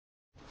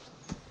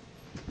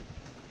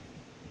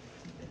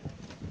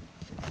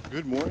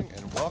Good morning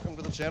and welcome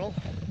to the channel.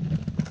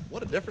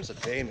 What a difference a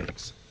day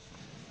makes.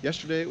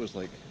 Yesterday it was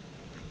like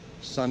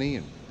sunny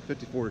and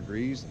 54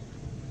 degrees.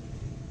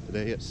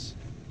 Today it's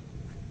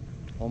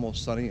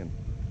almost sunny and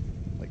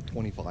like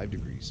 25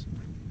 degrees.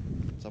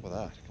 What's up with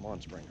that? Come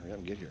on, spring, hurry up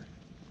and get here.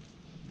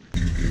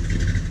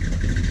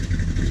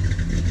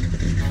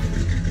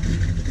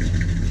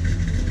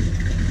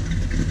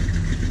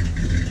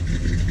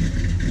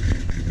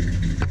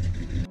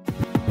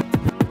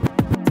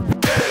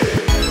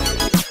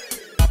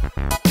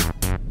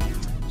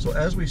 So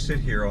as we sit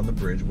here on the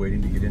bridge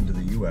waiting to get into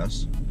the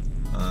US,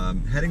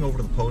 heading over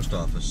to the post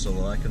office so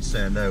that I can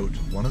send out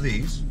one of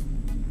these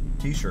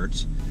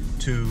t-shirts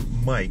to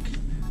Mike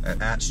at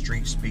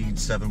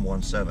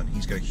StreetSpeed717.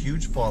 He's got a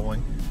huge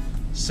following,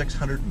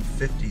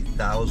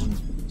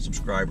 650,000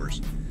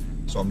 subscribers.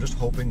 So I'm just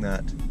hoping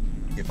that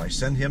if I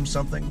send him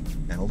something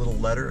and a little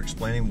letter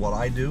explaining what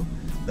I do,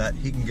 that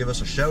he can give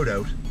us a shout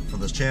out for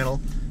this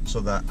channel so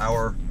that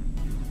our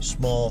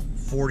small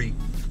 40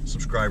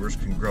 subscribers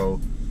can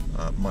grow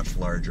much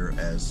larger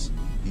as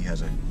he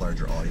has a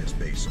larger audience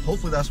base. So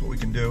hopefully that's what we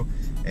can do,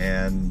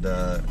 and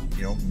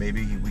you know,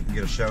 maybe we can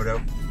get a shout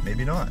out,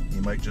 maybe not. He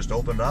might just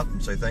open it up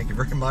and say thank you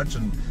very much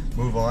and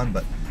move on,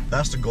 but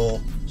that's the goal.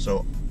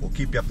 So we'll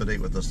keep you up to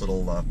date with this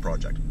little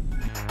project.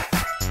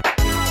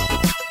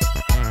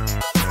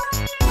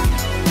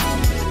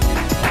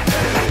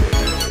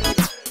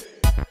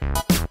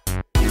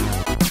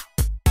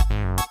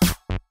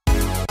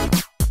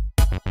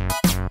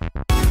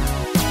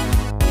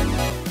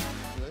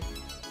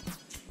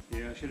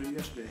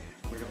 Yesterday,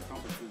 we got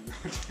accomplished.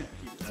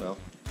 Well,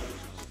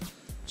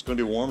 it's going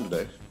to be warm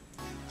today.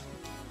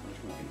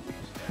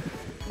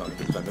 Not going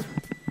to be offended.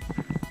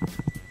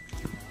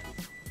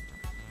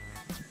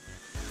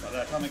 By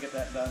the time I get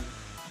that done,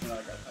 you know, I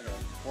got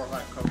 4 or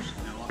 5 coats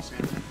and a lot of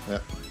sand. Yeah.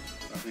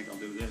 So I think I'll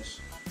do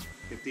this.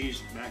 Get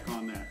these back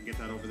on that and get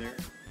that over there.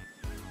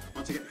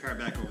 Once I get the car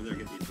back over there,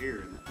 get the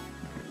interior in it,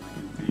 and I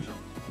can finish up.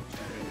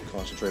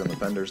 Concentrate on the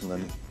fenders and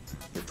then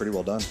you're pretty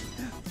well done.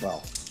 Yeah.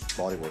 Well,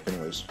 body work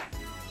anyways.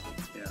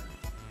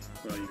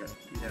 Well, you got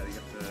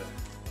the.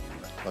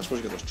 I suppose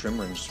you got those trim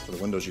rings for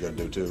the windows you got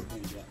to do too.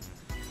 Yeah.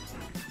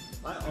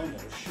 I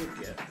almost should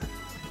get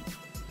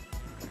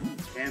a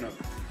can of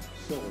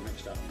silver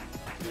mixed up.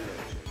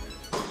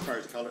 As far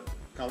as color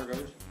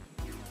goes,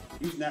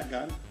 using that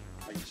gun,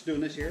 like just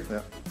doing this here,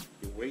 yeah,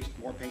 you waste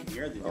more paint in the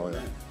air than you do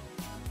that.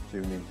 So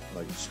you mean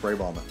like spray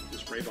bomb it? The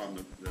spray bomb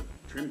the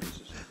trim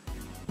pieces.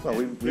 Well,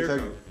 we've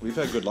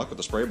had good luck with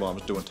the spray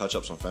bombs doing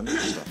touch-ups on fenders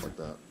and stuff like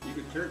that. You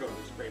could clear coat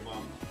the spray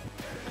bomb.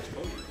 I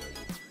suppose you could.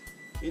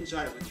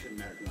 Inside of it shouldn't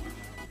matter too much.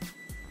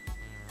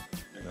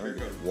 No, you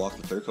can walk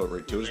the clear coat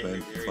right to as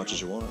much as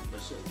you want it.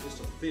 It's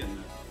so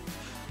thin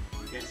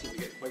that you can't seem to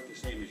get quite the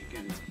same as you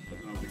can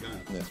looking over the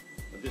gun. Yeah.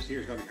 But this here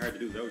is going to be hard to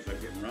do those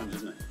without getting runs,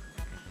 isn't it?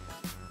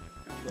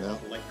 Yeah.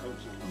 Light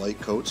coats on them. Light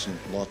coats and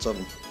lots of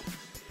them.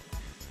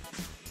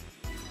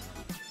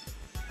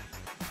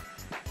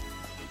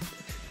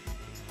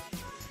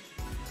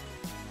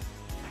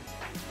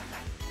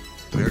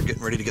 We're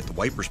getting ready to get the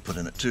wipers put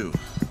in it too.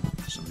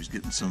 So he's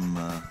getting some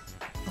of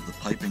the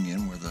piping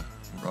in where the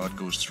rod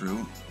goes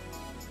through.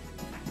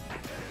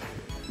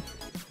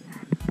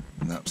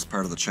 And that was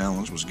part of the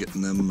challenge, was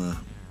getting them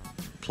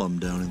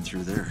plumbed down in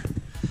through there.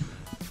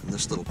 And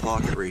this little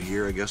pocket right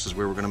here, I guess, is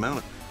where we're going to mount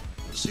it.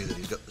 You'll see that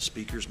he's got the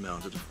speakers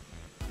mounted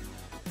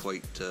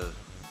quite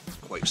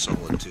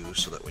solid too,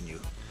 so that when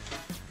you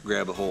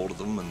grab a hold of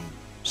them and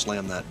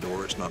slam that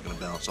door, it's not going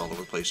to bounce all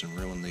over the place and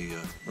ruin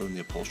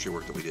the upholstery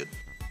work that we did.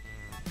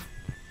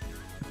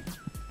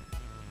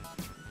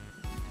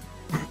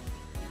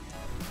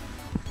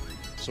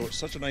 So it's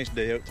such a nice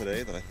day out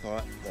today that I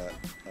thought that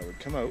I would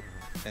come out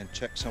and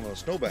check some of the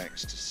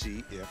snowbanks to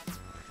see if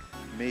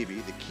maybe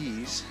the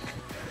keys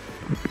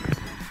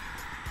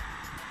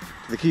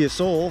to the Kia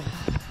Soul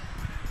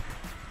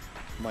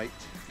might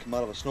come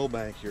out of a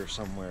snowbank here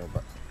somewhere,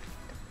 but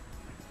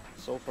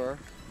so far,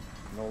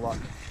 no luck.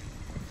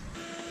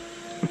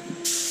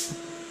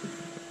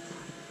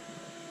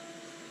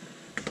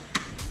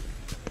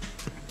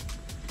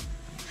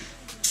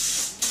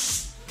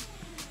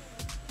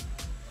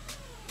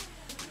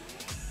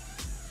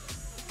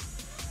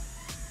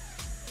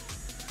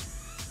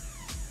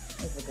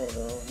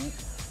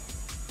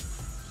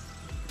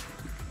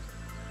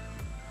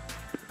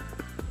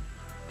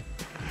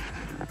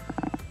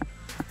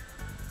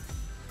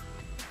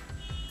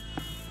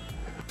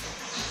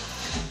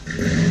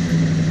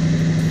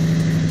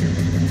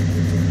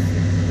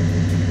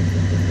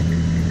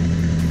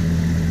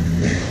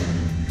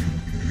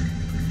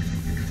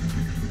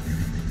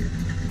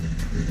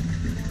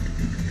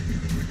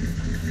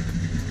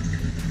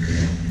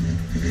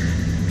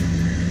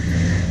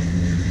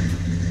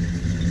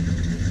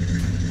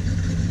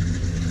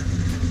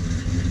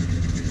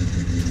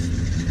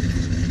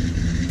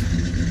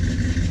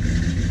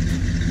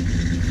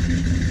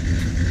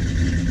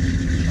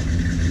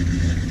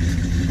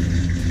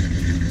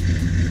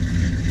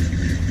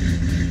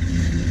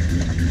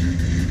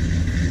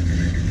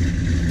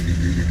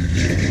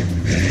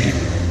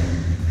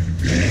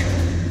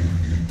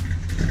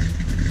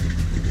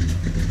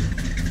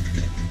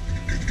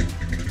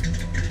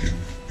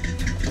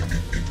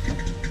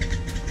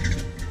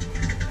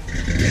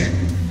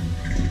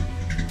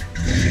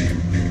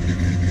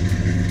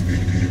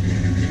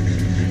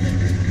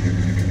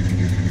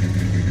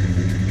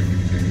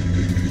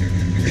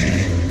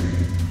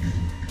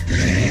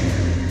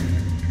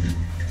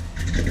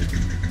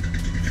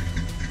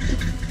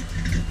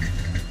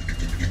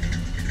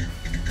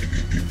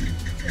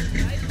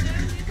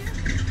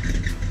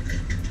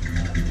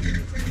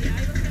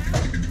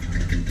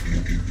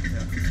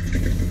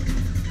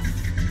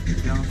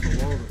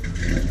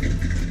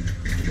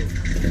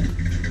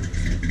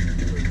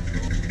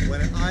 When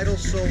it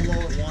idles so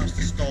low it wants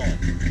to stall.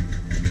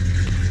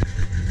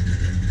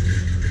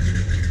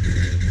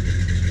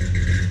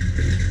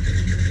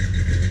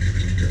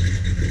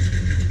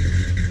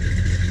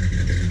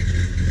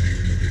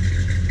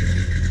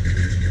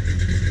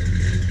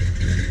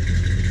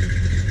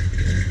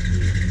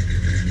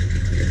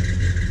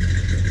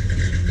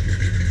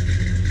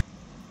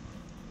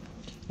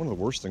 One of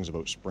the worst things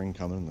about spring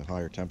coming and the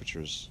higher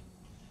temperatures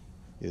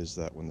is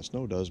that when the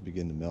snow does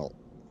begin to melt,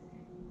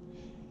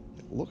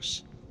 it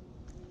looks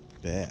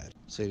bad.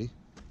 Sadie,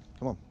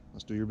 come on,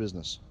 let's do your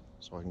business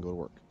so I can go to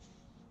work.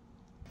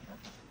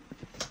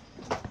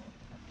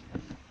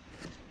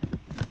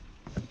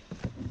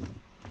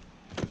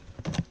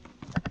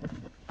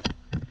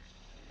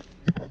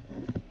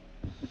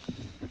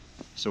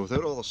 So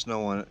without all the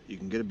snow on it, you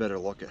can get a better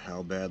look at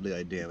how badly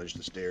I damaged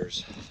the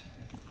stairs.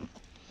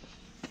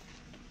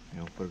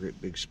 Put a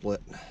great big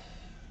split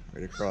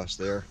right across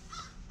there.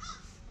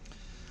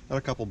 Got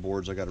a couple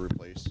boards I got to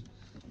replace.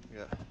 I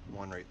got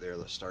one right there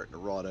that's starting to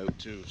rot out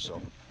too,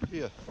 so it'd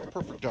be a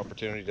perfect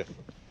opportunity to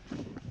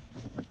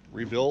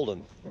rebuild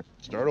and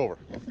start over.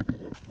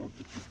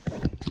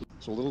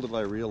 So little did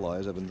I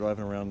realize, I've been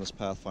driving around this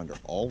Pathfinder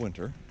all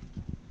winter,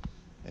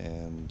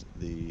 and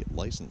the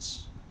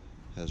license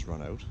has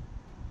run out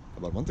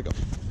about a month ago.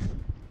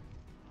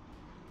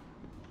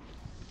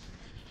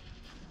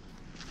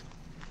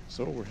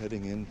 So we're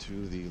heading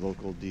into the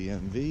local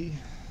DMV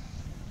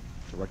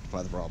to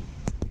rectify the problem.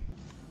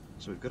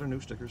 So we've got our new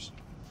stickers,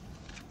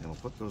 and we'll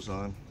put those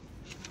on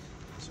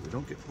so we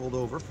don't get pulled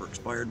over for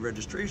expired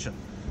registration,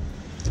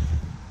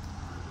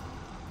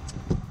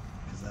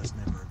 because that's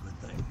never a good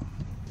thing.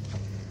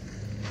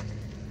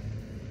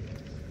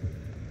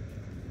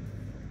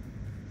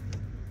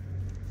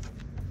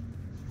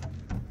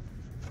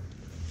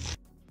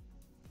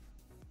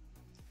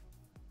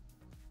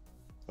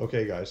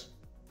 Okay guys,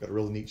 got a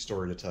really neat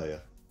story to tell you.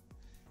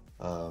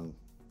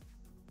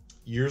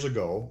 Years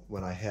ago,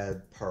 when I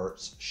had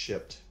parts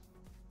shipped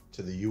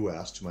to the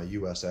US, to my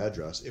US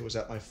address, it was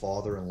at my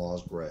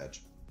father-in-law's garage.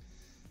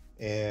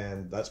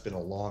 And that's been a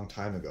long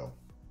time ago.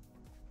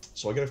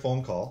 So I get a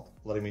phone call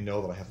letting me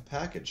know that I have a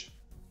package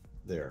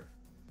there.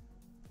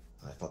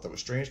 I thought that was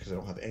strange because I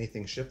don't have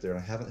anything shipped there, and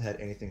I haven't had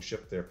anything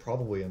shipped there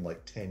probably in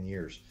like 10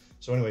 years.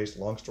 So anyways,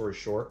 long story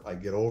short, I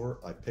get over,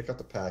 I pick up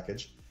the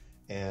package,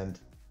 and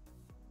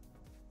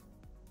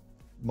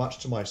much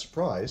to my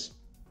surprise,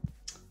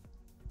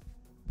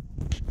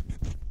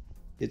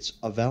 it's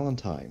a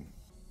Valentine.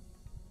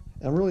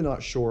 And I'm really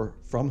not sure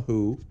from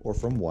who or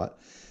from what,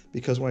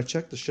 because when I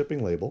check the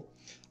shipping label,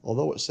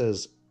 although it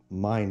says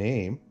my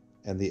name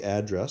and the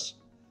address,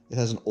 it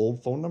has an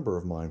old phone number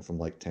of mine from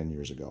like 10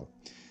 years ago.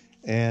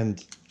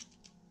 And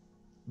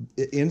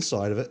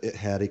inside of it, it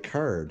had a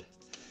card.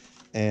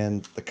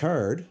 And the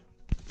card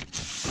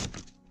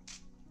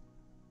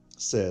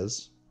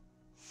says,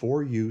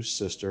 "For you,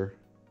 sister,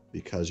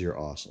 because you're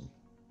awesome."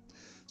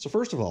 So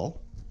first of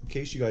all, in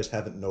case you guys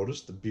haven't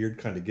noticed, the beard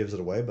kind of gives it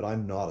away, but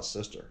I'm not a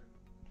sister.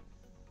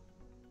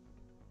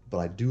 But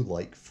I do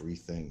like free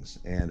things.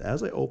 And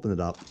as I open it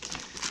up,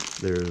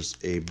 there's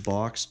a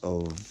box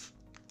of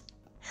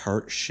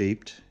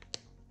heart-shaped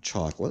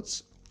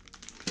chocolates.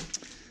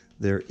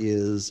 There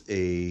is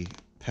a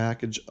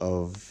package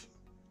of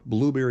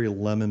blueberry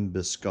lemon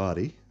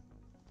biscotti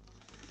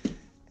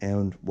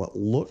and what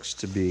looks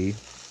to be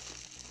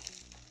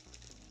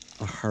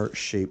a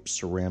heart-shaped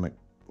ceramic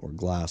or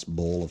glass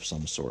bowl of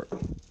some sort.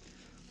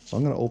 So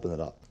I'm going to open it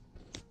up.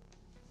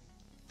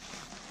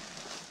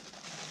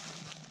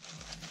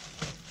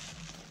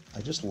 I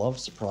just love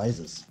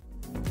surprises.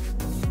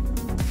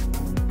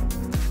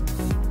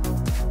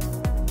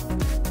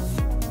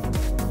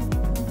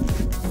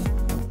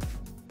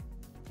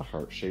 A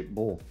heart-shaped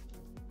bowl,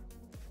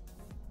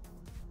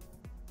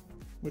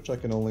 which I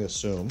can only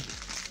assume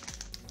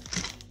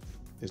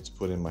is to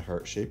put in my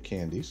heart-shaped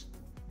candies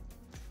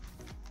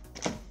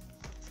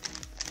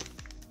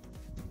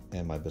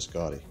and my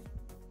biscotti.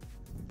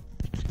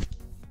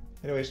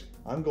 Anyways,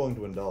 I'm going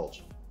to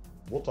indulge.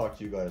 We'll talk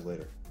to you guys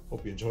later.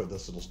 Hope you enjoyed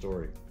this little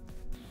story.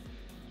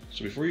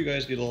 So before you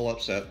guys get a little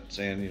upset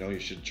saying, you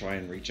should try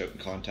and reach out and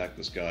contact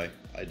this guy,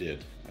 I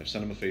did. I've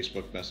sent him a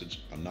Facebook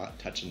message. I'm not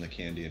touching the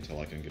candy until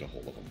I can get a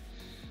hold of him.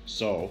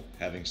 So,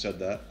 having said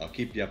that, I'll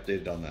keep you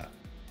updated on that.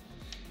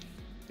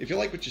 If you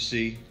like what you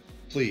see,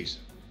 please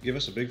give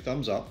us a big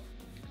thumbs up.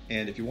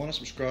 And if you want to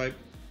subscribe,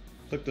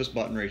 click this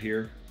button right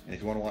here. And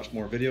if you want to watch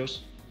more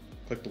videos,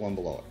 click the one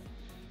below it.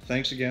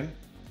 Thanks again,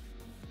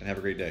 and have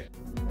a great day.